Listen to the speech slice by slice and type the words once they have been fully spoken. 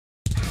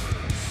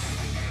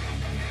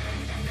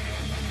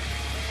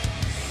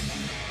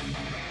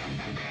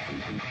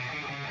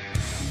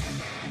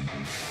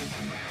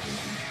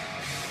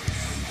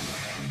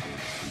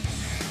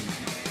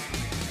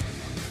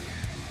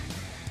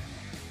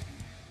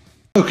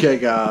Okay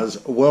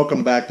guys,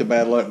 welcome back to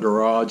Bad Luck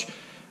Garage.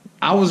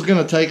 I was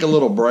going to take a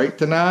little break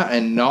tonight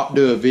and not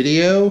do a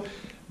video,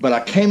 but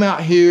I came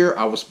out here,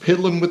 I was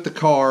piddling with the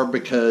car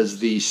because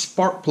the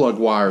spark plug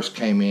wires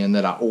came in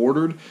that I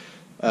ordered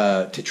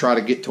to try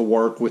to get to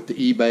work with the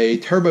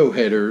eBay turbo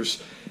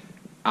headers.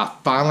 I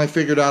finally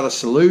figured out a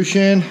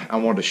solution. I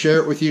wanted to share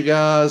it with you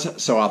guys,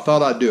 so I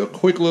thought I'd do a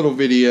quick little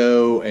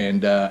video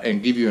and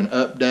give you an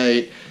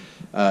update,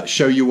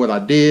 show you what I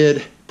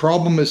did.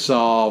 Problem is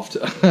solved.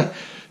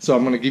 So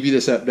I'm going to give you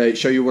this update,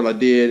 show you what I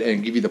did,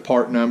 and give you the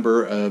part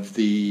number of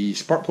the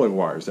spark plug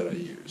wires that I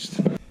used.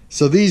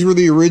 So these were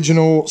the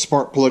original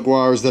spark plug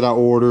wires that I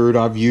ordered.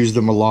 I've used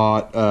them a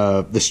lot.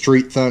 The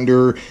Street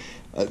Thunder.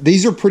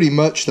 These are pretty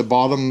much the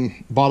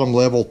bottom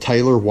level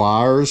Taylor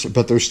wires,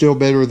 but they're still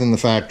better than the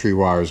factory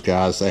wires,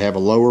 guys. They have a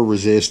lower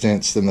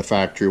resistance than the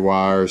factory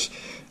wires.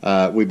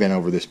 We've been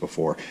over this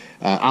before.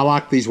 I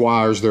like these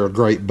wires. They're a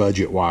great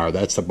budget wire.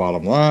 That's the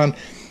bottom line.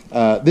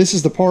 This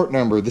is the part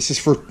number. This is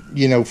for,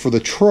 for the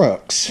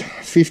trucks,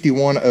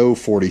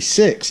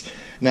 51046.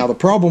 Now, the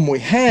problem we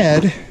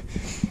had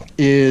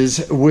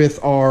is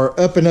with our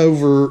up and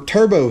over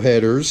turbo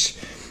headers,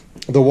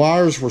 the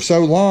wires were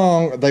so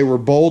long, they were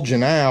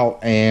bulging out,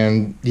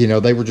 and,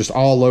 they were just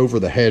all over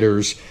the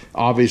headers.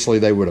 Obviously,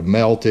 they would have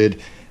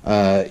melted.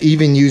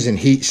 Even using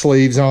heat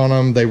sleeves on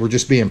them, they were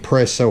just being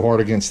pressed so hard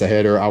against the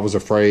header, I was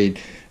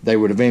afraid they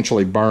would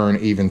eventually burn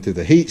even through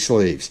the heat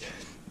sleeves.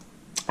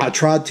 I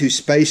tried to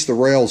space the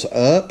rails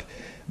up,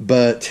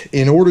 but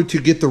in order to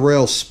get the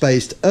rails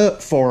spaced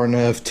up far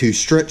enough to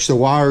stretch the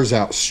wires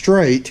out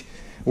straight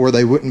where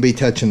they wouldn't be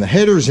touching the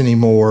headers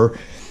anymore,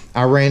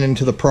 I ran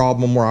into the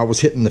problem where I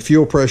was hitting the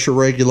fuel pressure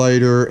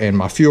regulator and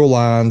my fuel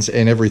lines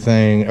and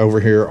everything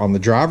over here on the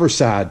driver's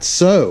side.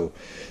 So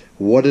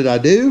what did I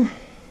do?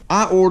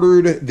 I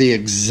ordered the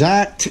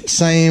exact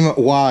same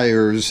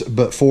wires,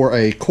 but for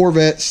a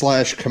Corvette /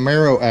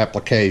 Camaro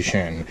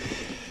application.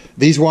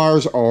 These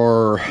wires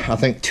are, I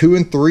think,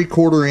 2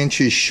 3/4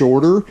 inches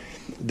shorter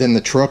than the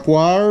truck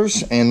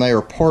wires, and they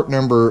are part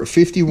number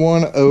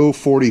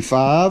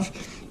 51045.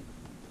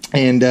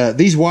 And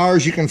these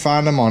wires, you can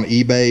find them on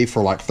eBay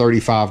for like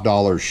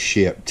 $35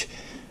 shipped.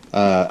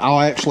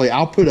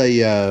 I'll put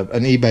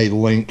an eBay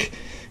link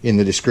in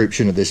the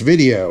description of this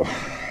video.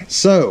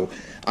 So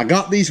I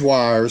got these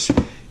wires,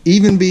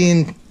 even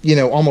being,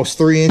 almost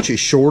 3 inches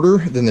shorter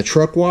than the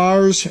truck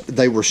wires.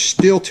 They were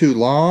still too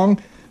long,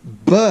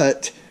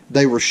 but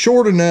they were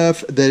short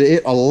enough that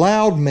it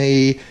allowed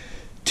me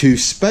to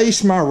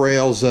space my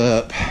rails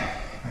up.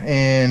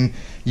 And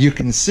you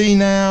can see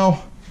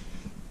now,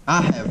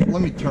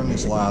 let me turn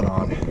this light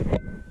on.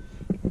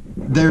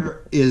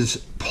 There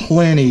is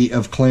plenty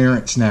of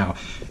clearance now.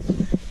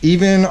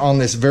 Even on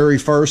this very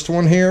first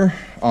one here,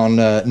 on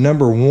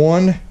number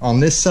 1 on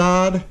this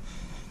side,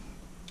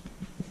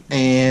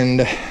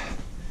 number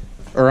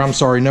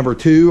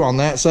 2 on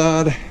that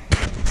side,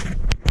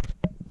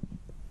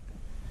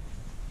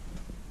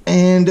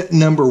 and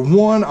number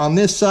 1 on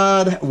this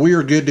side, we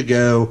are good to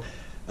go.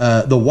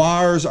 The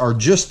wires are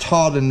just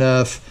taut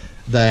enough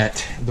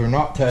that they're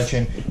not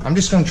touching. I'm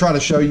just going to try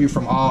to show you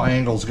from all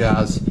angles,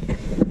 guys.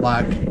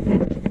 Like,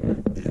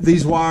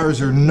 these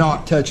wires are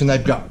not touching.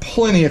 They've got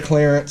plenty of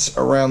clearance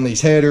around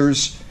these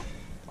headers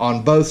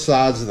on both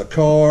sides of the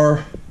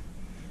car.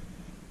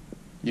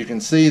 You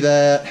can see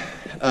that.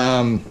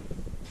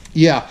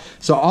 Yeah,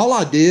 so all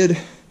I did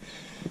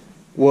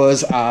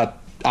was I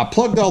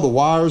plugged all the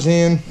wires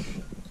in,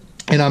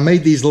 and I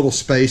made these little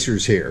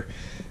spacers here.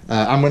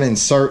 I'm going to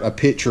insert a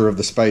picture of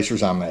the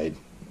spacers I made.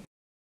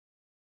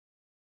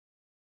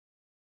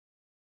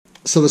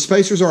 So the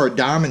spacers are a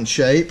diamond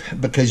shape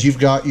because you've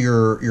got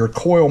your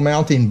coil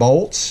mounting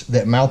bolts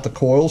that mount the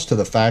coils to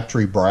the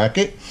factory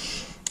bracket.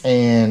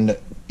 And,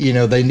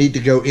 they need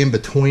to go in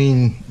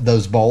between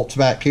those bolts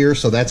back here.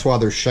 So that's why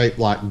they're shaped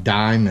like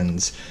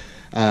diamonds.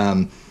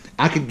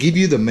 I could give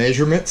you the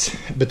measurements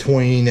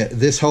between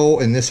this hole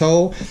and this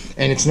hole,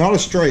 and it's not a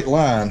straight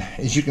line.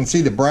 As you can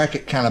see, the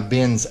bracket kind of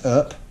bends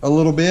up a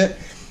little bit,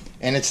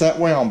 and it's that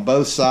way on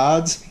both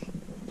sides.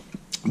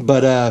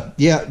 But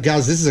yeah,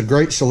 guys, this is a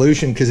great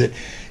solution because it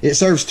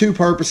serves 2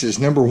 purposes.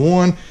 Number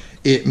 1,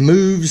 it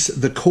moves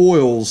the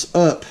coils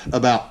up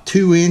about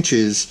 2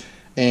 inches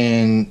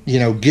and,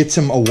 gets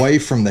them away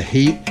from the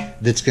heat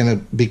that's going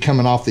to be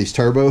coming off these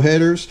turbo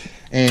headers.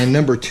 And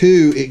number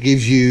 2, it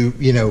gives you,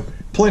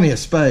 plenty of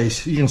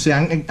space. You can see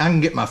I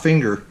can get my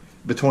finger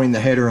between the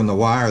header and the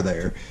wire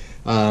there.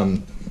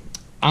 I'm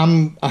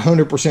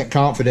 100%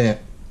 confident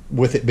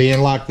with it being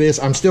like this.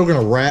 I'm still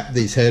going to wrap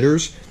these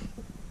headers,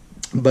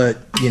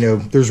 but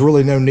there's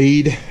really no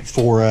need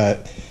for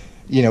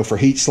for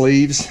heat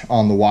sleeves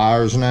on the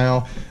wires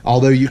now,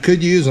 although you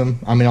could use them.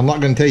 I mean, I'm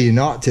not going to tell you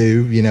not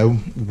to,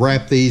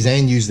 wrap these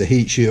and use the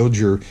heat shield.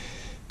 You're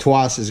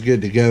twice as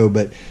good to go,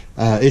 but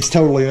it's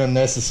totally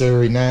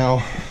unnecessary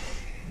now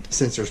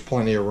since there's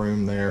plenty of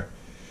room there.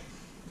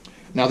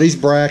 Now these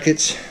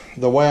brackets,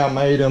 the way I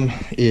made them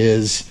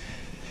is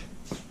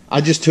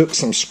I just took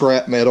some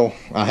scrap metal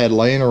I had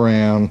laying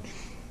around.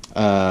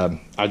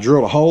 I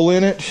drilled a hole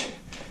in it.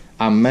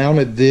 I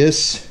mounted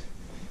this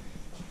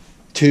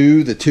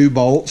to the 2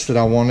 bolts that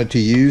I wanted to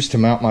use to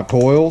mount my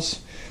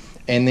coils.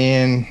 And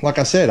then, like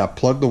I said, I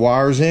plugged the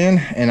wires in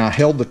and I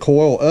held the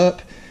coil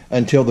up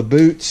until the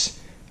boots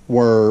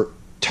were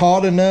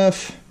taut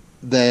enough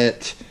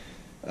that,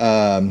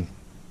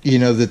 you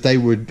know, that they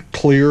would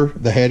clear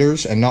the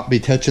headers and not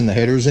be touching the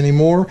headers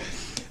anymore,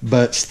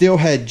 but still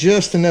had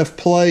just enough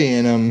play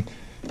in them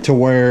to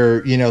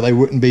where, you know, they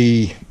wouldn't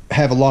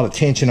have a lot of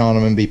tension on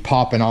them and be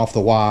popping off the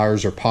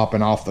wires or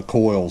popping off the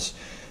coils.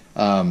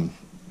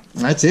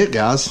 That's it,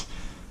 guys.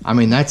 I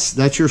mean,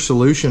 that's your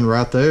solution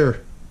right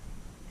there.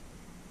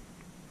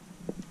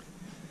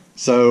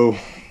 So,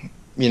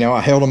 you know,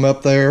 I held them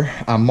up there.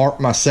 I marked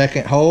my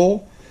second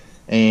hole,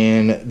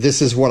 and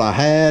this is what I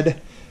had.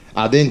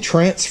 I then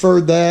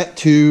transferred that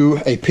to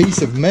a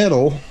piece of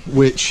metal,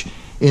 which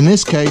in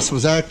this case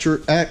was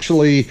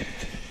actually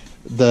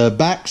the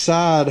back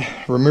side.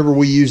 Remember,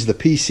 we used the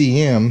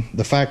PCM,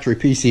 the factory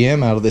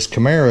PCM out of this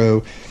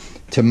Camaro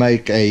to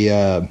make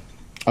a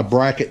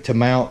bracket to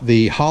mount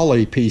the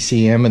Holley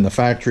PCM in the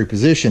factory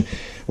position.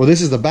 Well,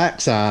 this is the back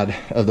side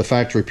of the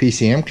factory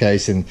PCM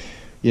case, and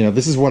you know,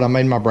 this is what I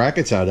made my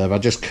brackets out of. I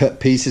just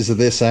cut pieces of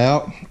this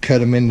out, cut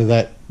them into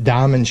that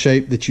diamond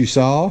shape that you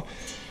saw.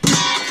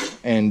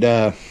 And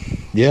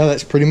yeah,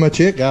 that's pretty much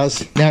it,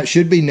 guys. Now, it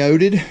should be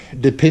noted,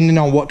 depending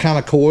on what kind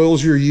of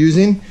coils you're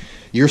using,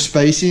 your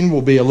spacing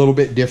will be a little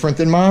bit different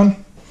than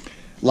mine.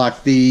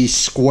 Like the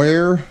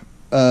square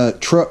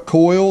truck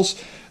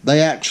coils,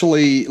 they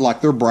actually,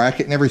 like their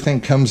bracket and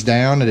everything comes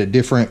down at a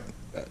different,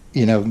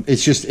 you know,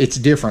 it's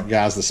different,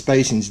 guys. The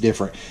spacing's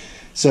different.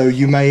 So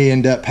you may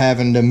end up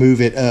having to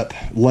move it up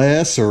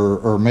less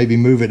or maybe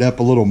move it up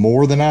a little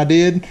more than I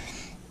did.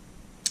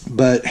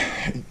 But,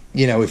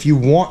 you know, if you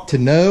want to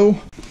know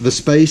the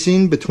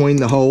spacing between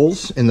the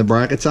holes in the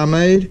brackets I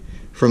made,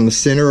 from the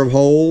center of the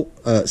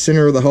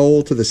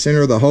hole to the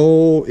center of the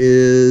hole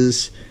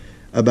is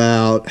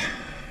about,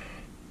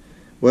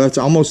 well, it's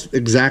almost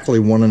exactly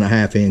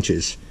 1.5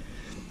 inches.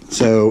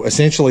 So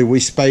essentially we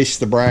spaced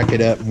the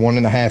bracket up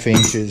 1.5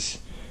 inches.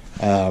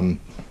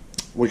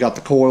 We got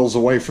the coils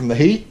away from the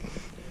heat.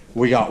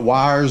 We got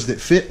wires that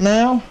fit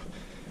now.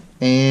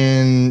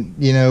 And,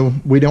 you know,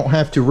 we don't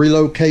have to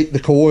relocate the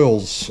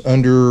coils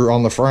on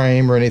the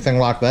frame or anything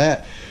like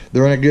that.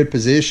 They're in a good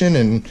position,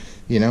 and,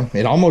 you know,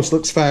 it almost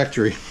looks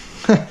factory.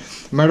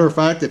 Matter of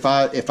fact, if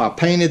I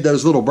painted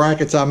those little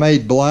brackets I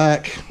made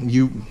black,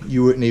 you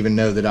wouldn't even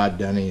know that I'd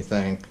done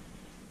anything.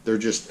 They're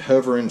just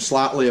hovering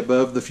slightly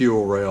above the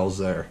fuel rails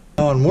there.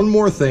 Oh, and one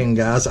more thing,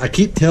 guys. I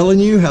keep telling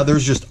you how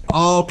there's just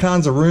all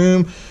kinds of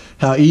room,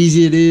 how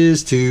easy it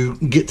is to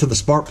get to the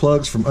spark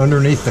plugs from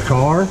underneath the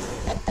car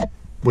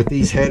with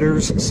these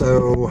headers.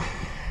 So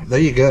there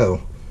you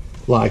go.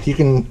 Like, you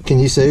can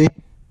you see?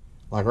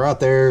 Like right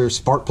there,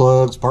 spark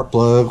plug, spark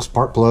plug,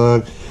 spark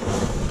plug.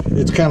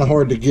 It's kind of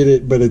hard to get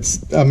it, but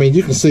I mean,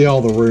 you can see all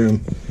the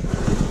room.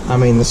 I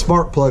mean, the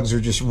spark plugs are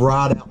just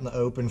right out in the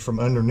open from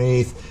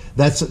underneath.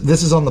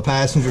 This is on the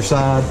passenger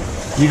side.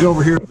 You go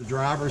over here to the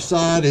driver's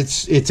side,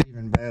 it's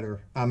even better.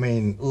 I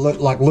mean,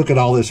 look at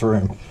all this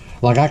room.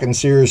 Like, I can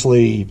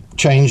seriously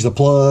change the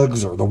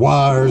plugs or the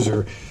wires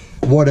or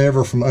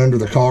whatever from under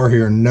the car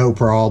here, no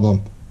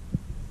problem.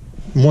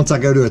 Once I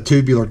go to a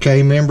tubular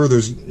K member,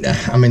 there's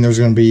going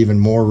to be even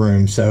more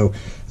room. So,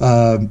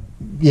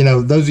 you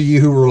know, those of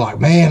you who were like,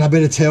 man, I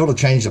bet it's hell to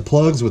change the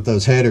plugs with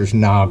those headers.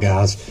 Nah,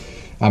 guys.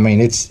 I mean,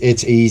 it's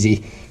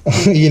easy.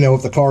 You know,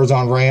 if the car's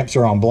on ramps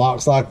or on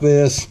blocks like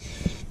this,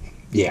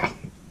 yeah,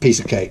 piece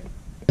of cake.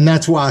 And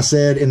that's why I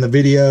said in the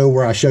video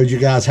where I showed you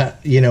guys how,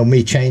 you know,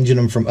 me changing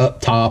them from up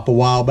top a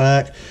while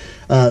back,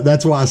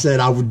 that's why I said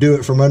I would do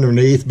it from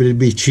underneath, but it'd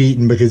be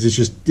cheating because it's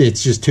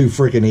just too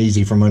freaking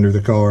easy from under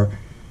the car.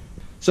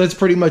 So that's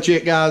pretty much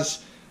it,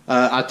 guys.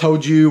 I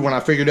told you when I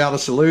figured out a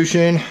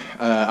solution,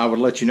 I would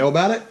let you know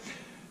about it.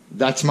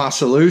 That's my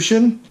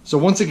solution. So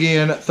once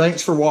again,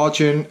 thanks for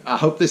watching. I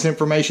hope this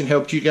information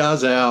helped you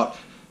guys out.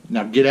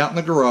 Now get out in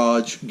the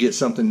garage, get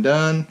something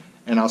done,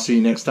 and I'll see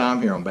you next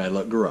time here on Bad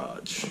Luck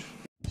Garage.